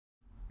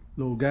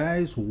Hello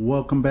guys,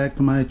 welcome back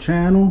to my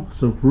channel.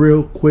 It's a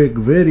real quick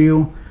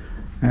video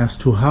as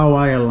to how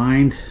I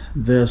aligned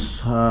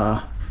this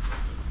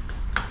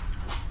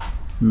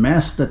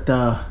mess that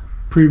the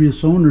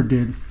previous owner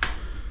did.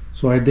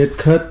 So I did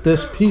cut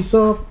this piece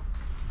up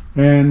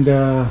and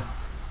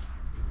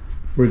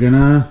we're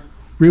gonna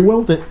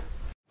re-weld it.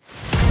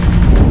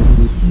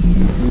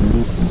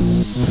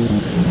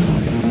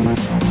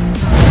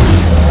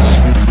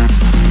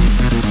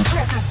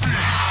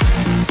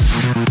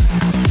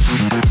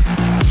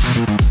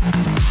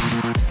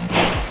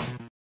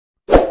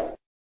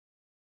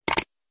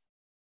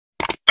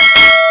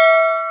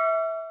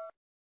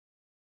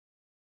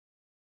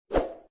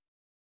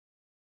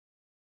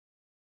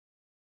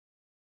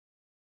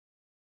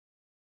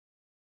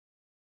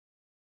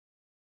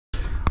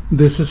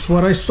 This is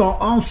what I saw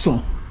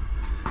also.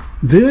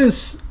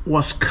 This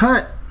was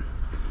cut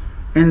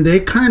and they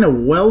kind of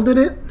welded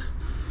it.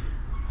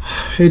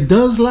 It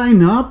does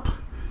line up,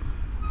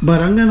 but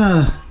I'm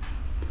gonna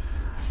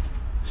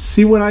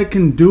see what I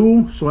can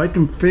do so I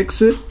can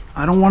fix it.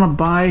 I don't want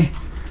to buy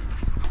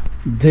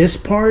this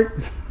part.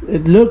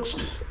 It looks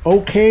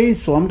okay,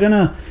 so I'm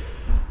gonna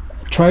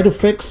try to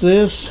fix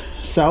this,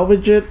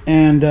 salvage it,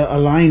 and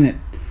align it.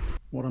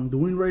 What I'm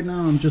doing right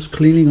now, I'm just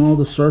cleaning all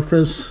the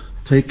surface,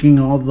 taking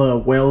all the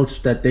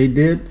welds that they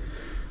did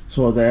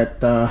so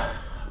that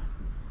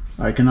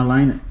I can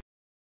align it.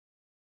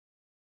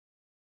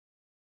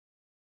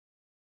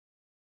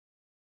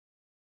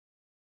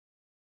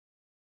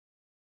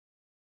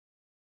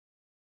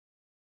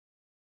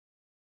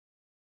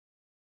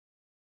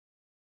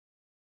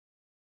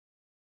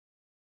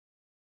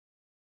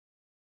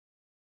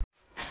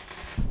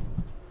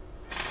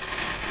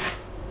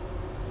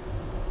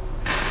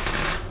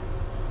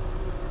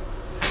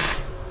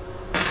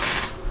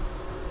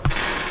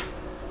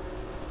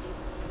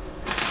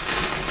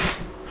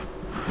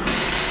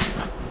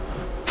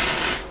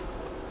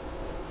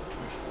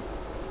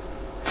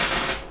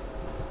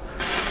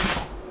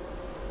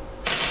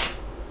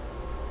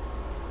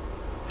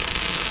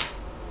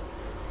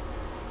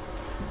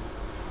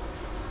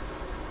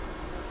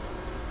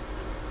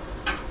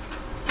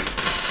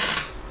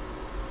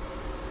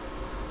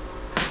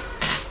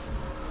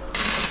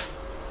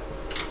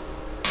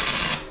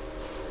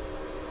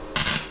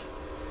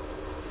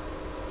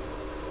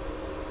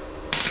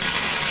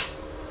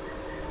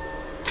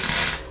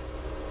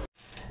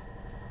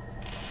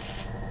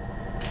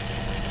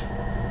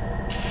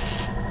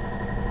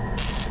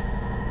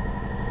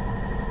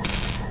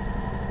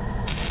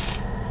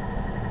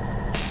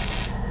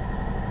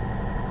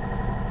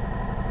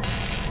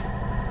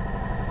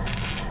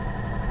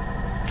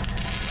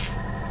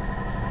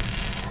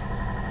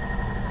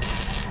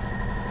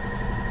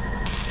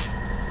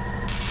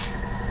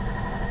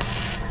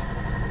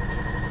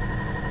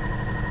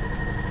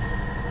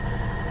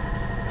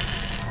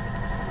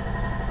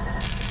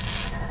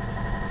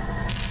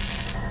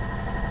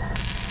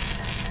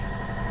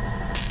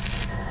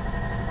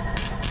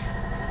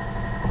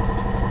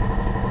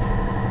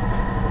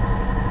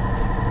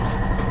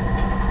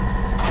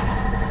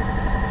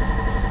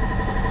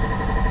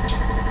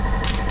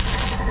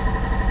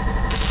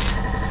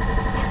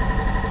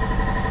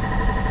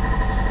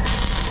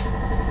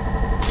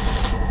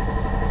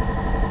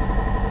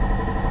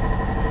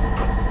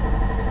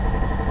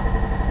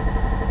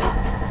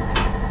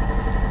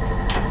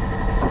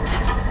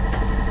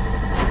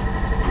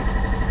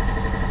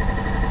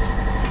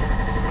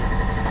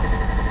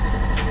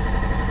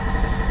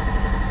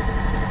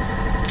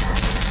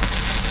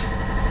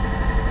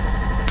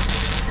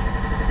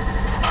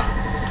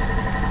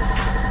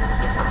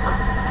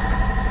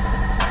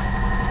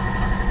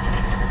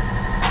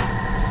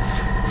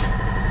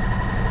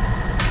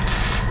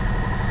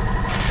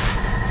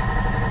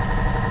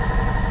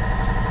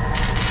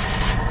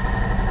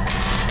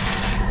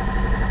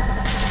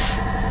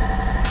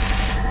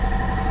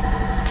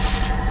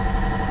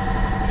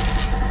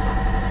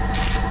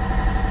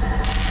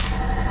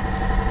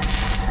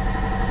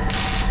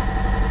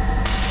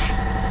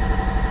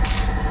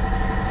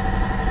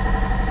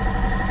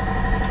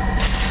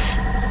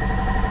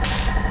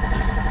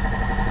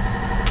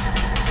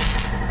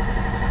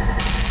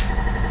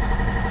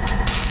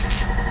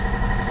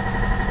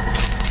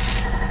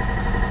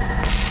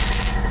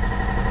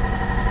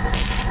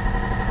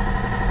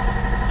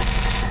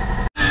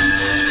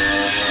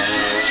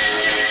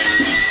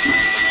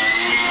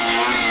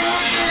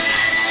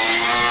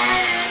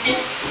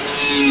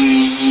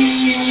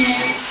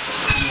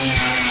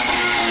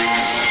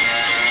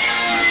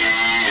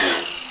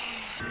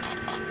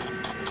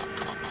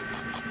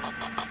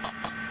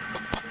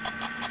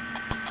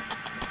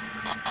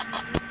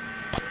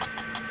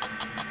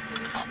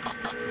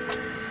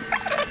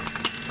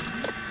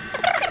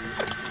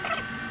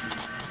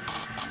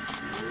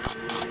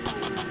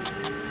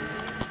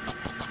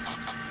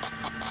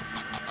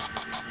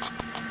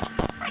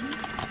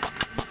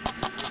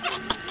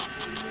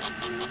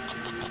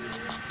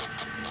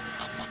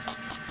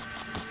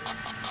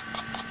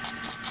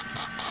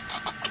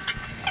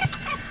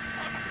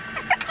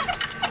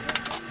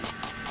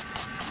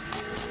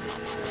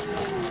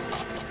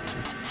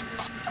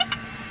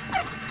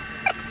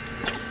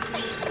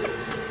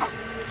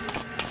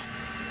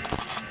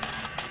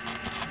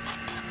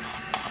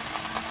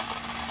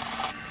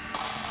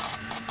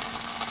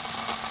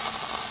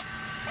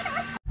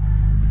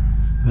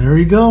 There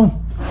you go.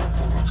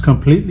 It's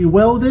completely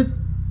welded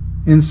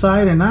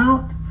inside and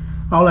out.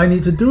 All I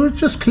need to do is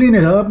just clean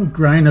it up and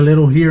grind a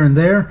little here and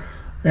there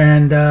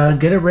and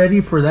get it ready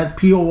for that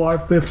POR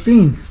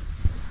 15.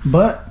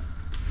 But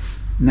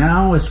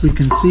now, as we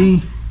can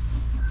see,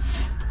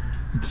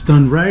 it's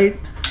done right,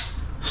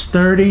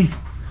 sturdy,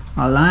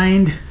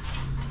 aligned,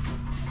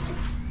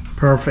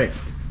 perfect.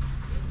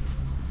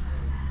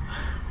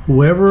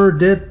 Whoever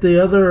did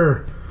the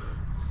other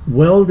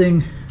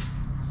welding,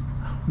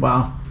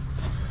 wow.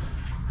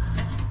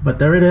 But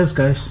there it is,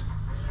 guys.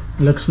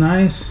 It looks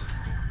nice.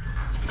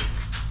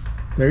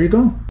 There you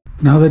go.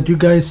 Now that you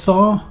guys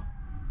saw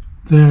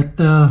that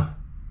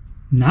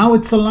now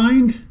it's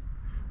aligned,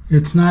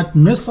 it's not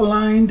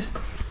misaligned,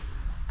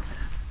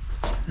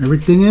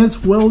 everything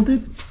is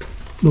welded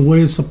the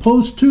way it's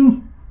supposed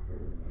to.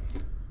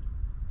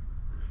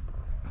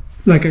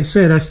 Like I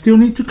said, I still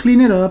need to clean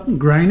it up,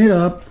 grind it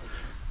up,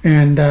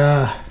 and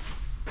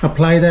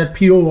apply that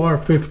POR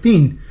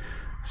 15.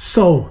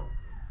 So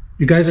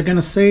you guys are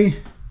gonna say,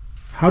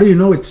 how do you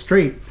know it's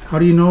straight? How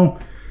do you know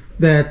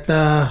that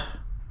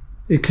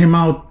it came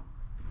out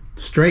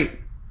straight?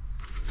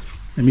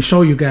 Let me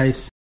show you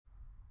guys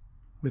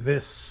with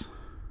this.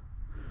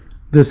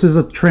 This is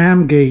a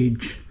Tram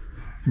gauge.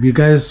 If you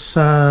guys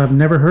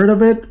never heard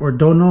of it or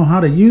don't know how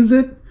to use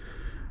it,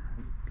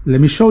 let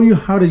me show you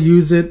how to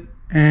use it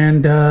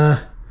and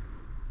how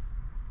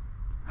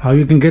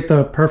you can get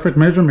the perfect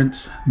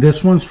measurements.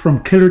 This one's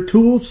from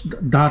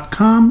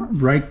killertools.com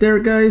right there,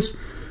 guys.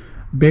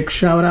 Big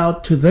shout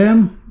out to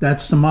them.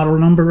 That's the model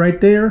number right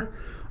there,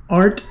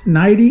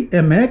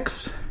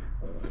 ART90MZ.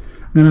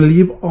 I'm gonna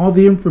leave all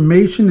the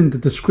information in the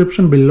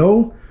description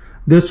below.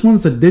 This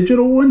one's a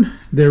digital one.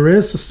 There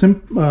is a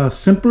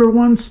simpler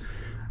ones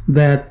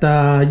that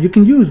you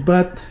can use,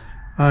 but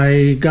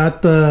I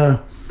got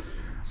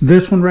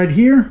this one right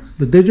here,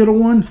 the digital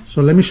one.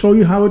 So let me show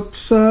you how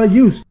it's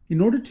used. In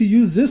order to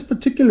use this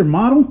particular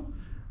model,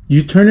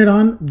 you turn it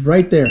on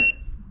right there.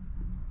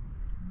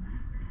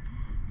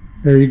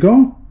 There you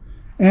go.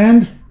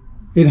 And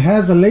it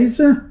has a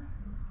laser.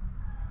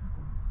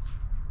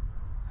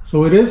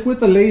 So it is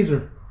with a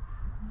laser.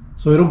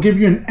 So it'll give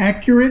you an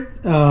accurate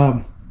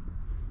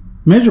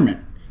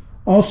measurement.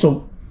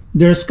 Also,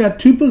 there's got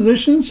two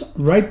positions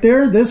right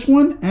there, this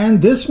one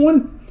and this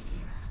one,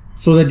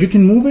 so that you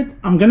can move it.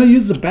 I'm gonna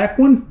use the back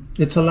one.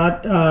 It's a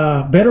lot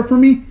better for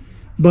me,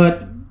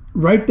 but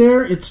right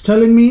there it's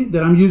telling me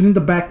that I'm using the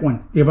back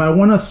one. If I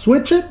want to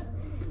switch it,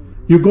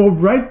 you go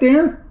right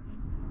there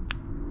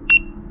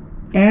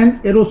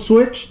and it'll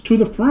switch to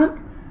the front,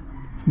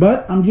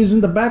 but I'm using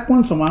the back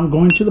one, so I'm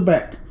going to the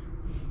back.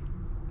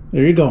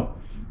 There you go.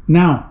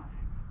 Now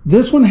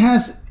this one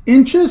has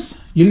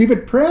inches. You leave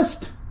it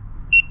pressed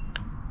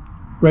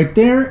right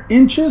there,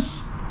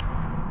 inches,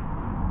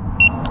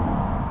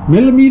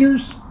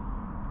 millimeters,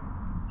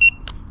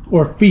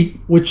 or feet,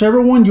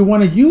 whichever one you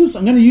want to use.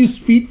 I'm going to use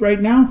feet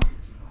right now.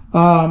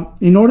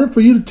 In order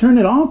for you to turn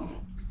it off,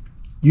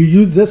 you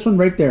use this one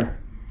right there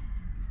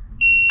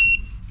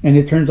and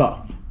it turns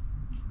off.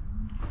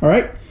 All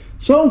right,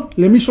 so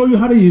let me show you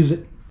how to use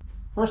it.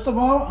 First of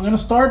all, I'm going to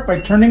start by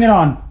turning it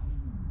on.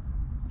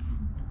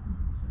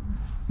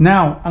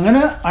 Now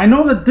I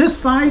know that this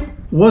side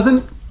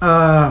wasn't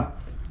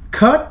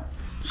cut,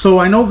 so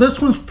I know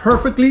this one's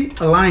perfectly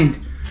aligned.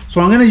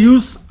 So I'm going to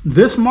use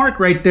this mark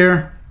right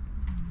there,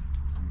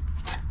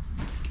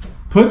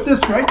 put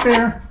this right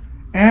there,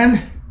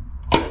 and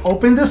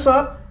open this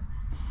up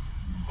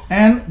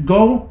and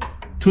go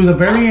to the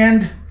very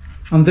end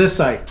on this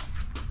side.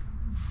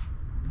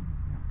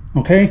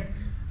 Okay,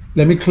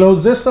 let me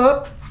close this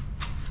up,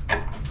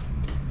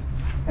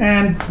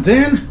 and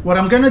then what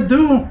I'm going to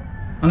do,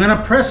 I'm going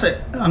to press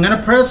it. I'm going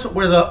to press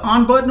where the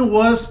on button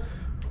was,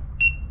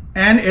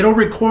 and it'll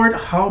record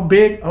how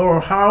big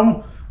or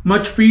how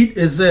much feet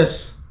is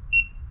this.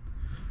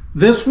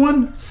 This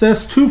one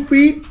says 2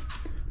 feet,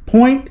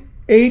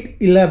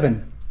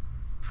 0.811.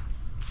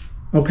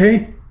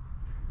 Okay,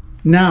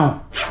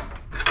 now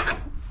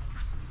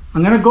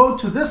I'm gonna go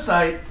to this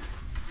side.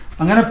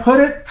 I'm gonna put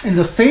it in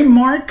the same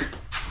mark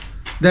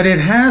that it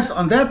has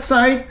on that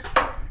side,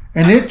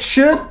 and it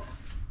should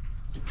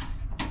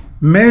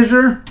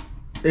measure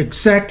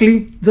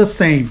exactly the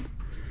same.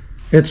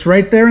 It's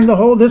right there in the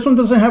hole. This one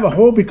doesn't have a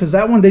hole because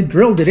that one they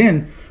drilled it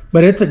in,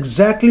 but it's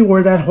exactly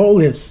where that hole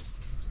is.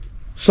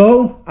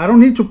 So I don't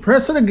need to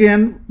press it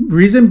again.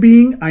 Reason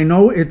being, I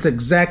know it's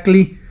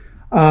exactly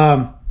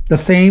the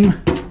same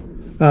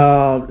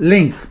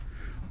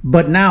length.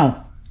 But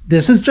now,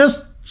 this is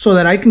just so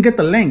that I can get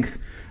the length.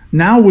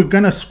 Now we're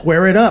gonna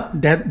square it up.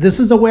 This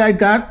is the way I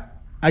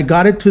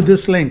got it to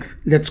this length.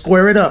 Let's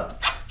square it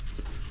up.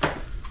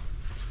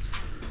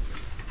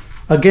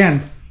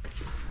 Again,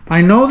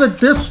 I know that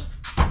this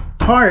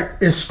part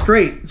is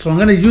straight, so I'm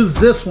gonna use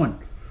this one.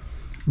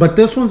 But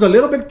this one's a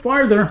little bit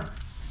farther.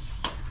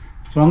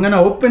 So I'm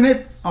gonna open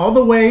it all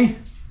the way,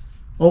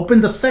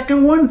 open the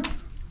second one,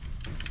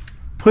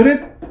 put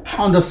it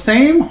on the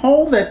same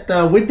hole that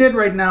we did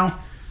right now,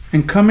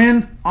 and come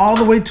in all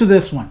the way to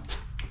this one.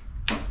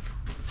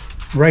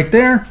 Right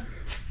there.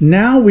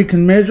 Now we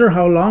can measure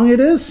how long it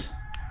is.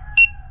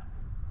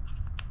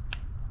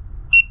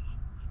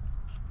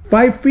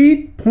 5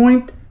 feet,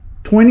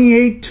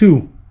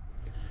 0.282.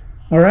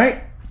 All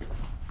right.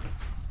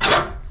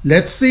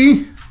 Let's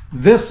see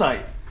this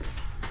side.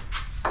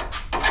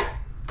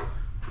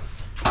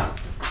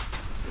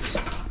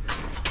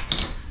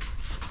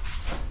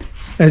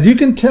 As you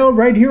can tell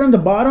right here on the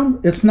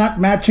bottom, it's not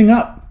matching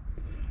up.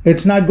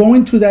 It's not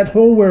going to that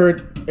hole where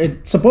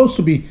it's supposed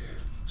to be.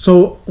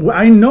 So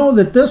I know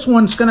that this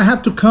one's gonna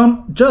have to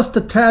come just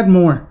a tad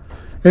more.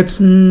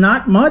 It's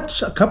not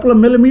much, a couple of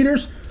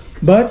millimeters,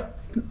 but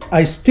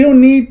I still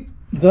need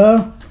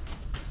the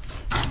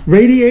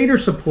radiator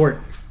support.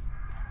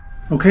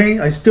 Okay,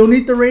 I still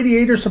need the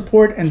radiator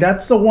support, and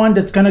that's the one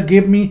that's gonna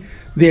give me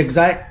the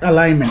exact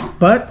alignment.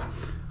 But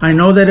I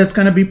know that it's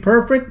gonna be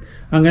perfect.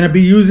 I'm gonna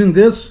be using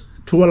this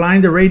to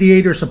align the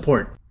radiator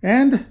support.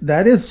 And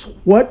that is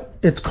what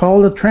it's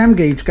called, a tram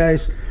gauge,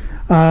 guys.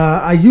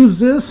 I use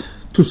this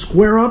to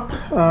square up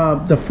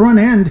the front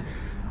end.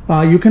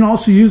 You can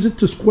also use it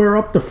to square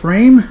up the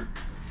frame.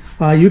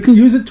 You can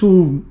use it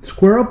to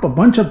square up a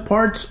bunch of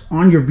parts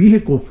on your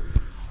vehicle.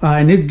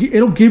 And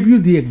it'll give you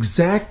the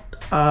exact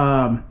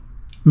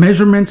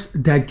measurements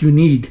that you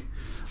need.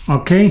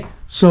 Okay,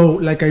 so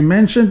like I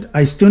mentioned,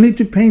 I still need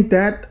to paint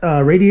that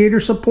radiator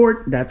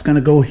support. That's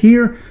gonna go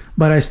here,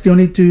 but I still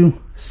need to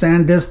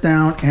sand this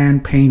down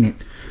and paint it.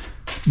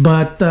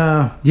 But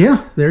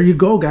yeah, there you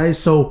go, guys.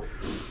 So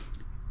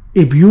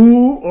if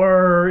you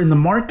are in the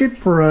market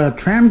for a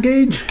tram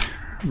gauge,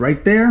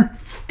 right there,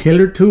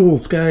 killer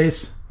tools,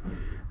 guys.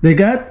 They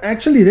got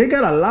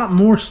a lot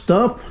more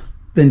stuff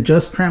than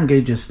just tram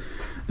gauges.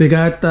 They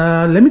got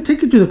let me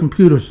take you to the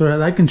computer so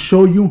that I can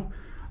show you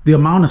the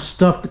amount of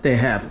stuff that they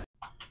have.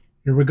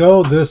 Here we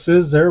go. This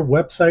is their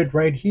website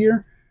right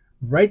here.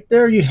 Right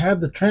there you have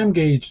the tram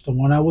gauge, the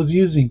one I was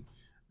using.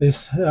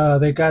 This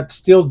they got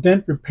steel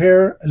dent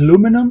repair,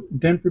 aluminum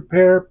dent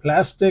repair,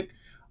 plastic.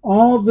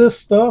 All this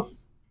stuff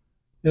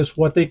is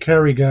what they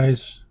carry,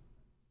 guys.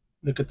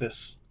 Look at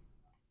this.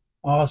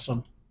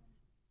 Awesome.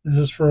 This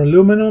is for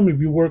aluminum, if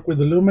you work with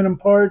aluminum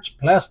parts,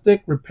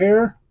 plastic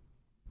repair,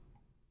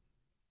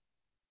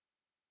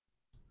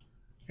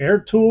 air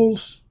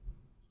tools,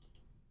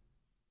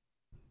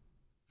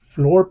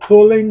 floor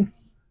pulling,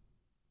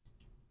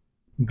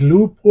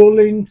 glue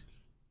pulling.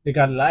 They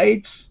got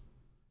lights.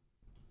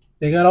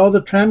 They got all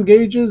the tram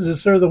gauges.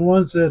 These are the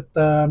ones that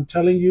I'm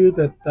telling you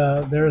that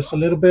there's a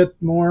little bit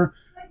more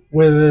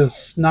with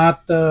this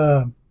not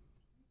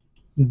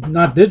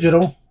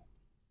digital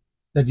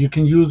that you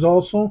can use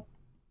also.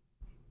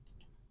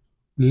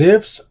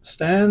 Lifts,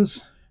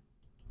 stands,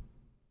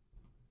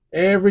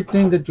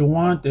 everything that you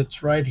want,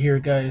 it's right here,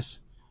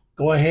 guys.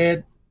 Go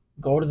ahead,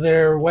 go to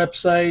their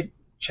website,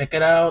 check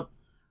it out,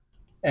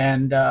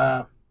 and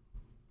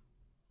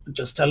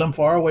just tell them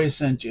Faraway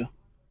sent you.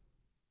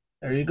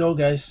 There you go,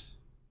 guys.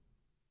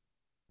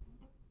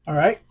 All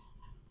right.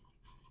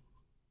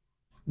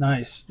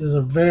 Nice. This is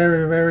a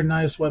very, very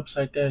nice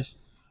website, guys.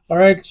 All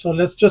right, so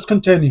let's just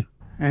continue.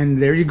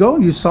 And there you go.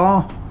 You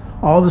saw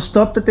all the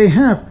stuff that they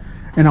have.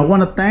 And I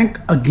want to thank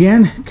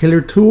again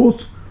Killer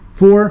Tools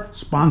for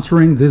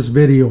sponsoring this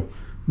video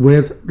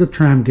with the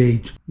tram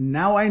gauge.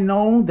 Now I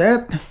know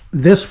that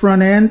this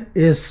front end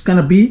is going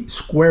to be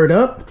squared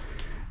up.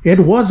 It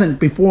wasn't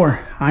before.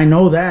 I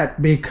know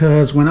that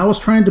because when I was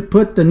trying to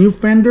put the new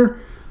fender,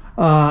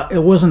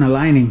 it wasn't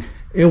aligning.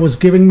 It was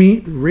giving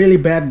me really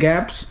bad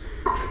gaps.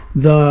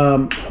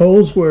 The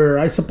holes where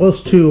I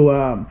supposed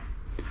to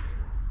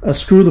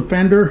screw the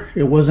fender,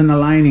 it wasn't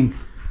aligning.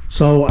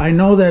 So I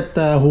know that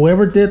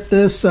whoever did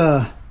this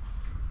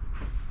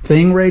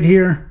thing right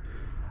here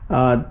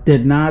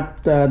did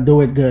not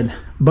do it good,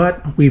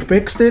 but we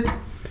fixed it,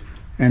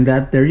 and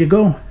there you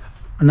go.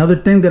 Another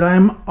thing that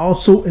I'm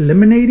also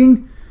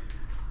eliminating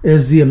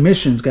is the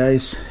emissions,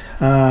 guys.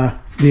 The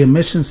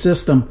emission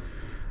system.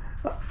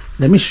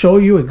 Let me show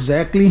you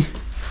exactly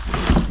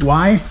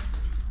why.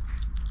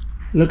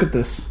 Look at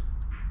this.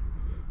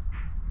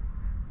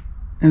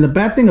 And the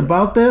bad thing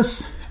about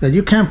this, that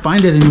you can't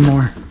find it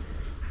anymore.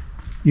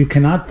 You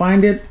cannot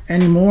find it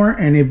anymore,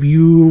 and if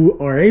you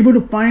are able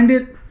to find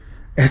it,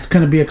 it's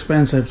going to be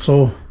expensive.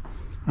 So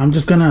I'm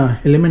just going to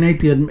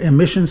eliminate the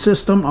emission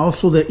system,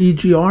 also the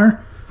EGR,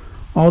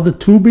 all the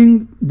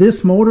tubing.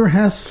 This motor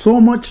has so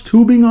much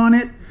tubing on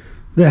it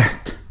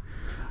that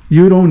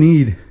you don't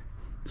need.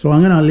 So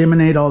I'm going to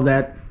eliminate all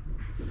that.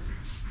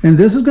 And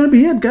this is going to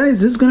be it, guys.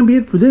 This is going to be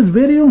it for this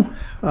video.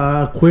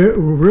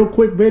 Real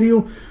quick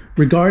video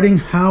regarding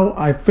how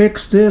I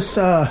fixed this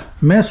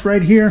mess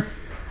right here,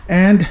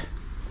 and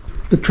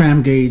the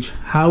tram gauge,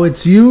 how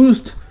it's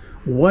used,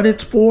 what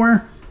it's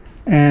for,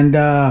 and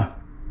there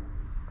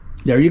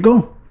you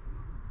go.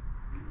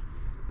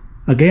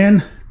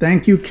 Again,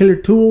 thank you, Killer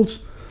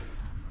Tools.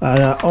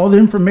 All the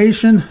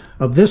information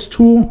of this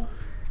tool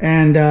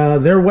and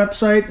their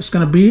website is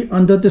going to be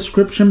on the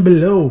description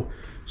below.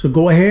 So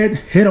go ahead,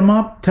 hit them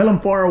up, tell them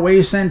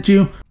Faraway sent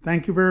you.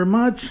 Thank you very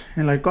much,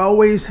 and like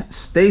always,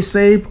 stay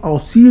safe. I'll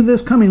see you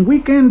this coming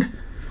weekend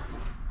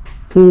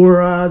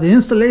for the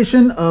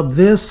installation of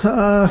this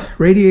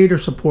radiator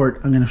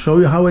support. I'm going to show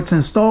you how it's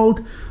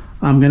installed.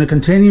 I'm going to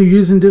continue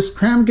using this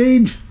tram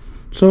gauge,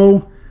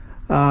 so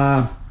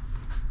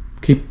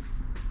keep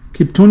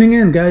tuning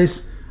in,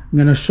 guys. I'm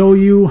going to show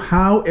you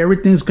how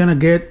everything's going to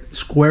get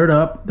squared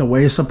up the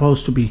way it's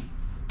supposed to be.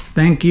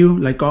 Thank you.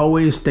 Like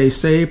always, stay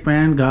safe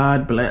and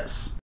God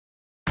bless.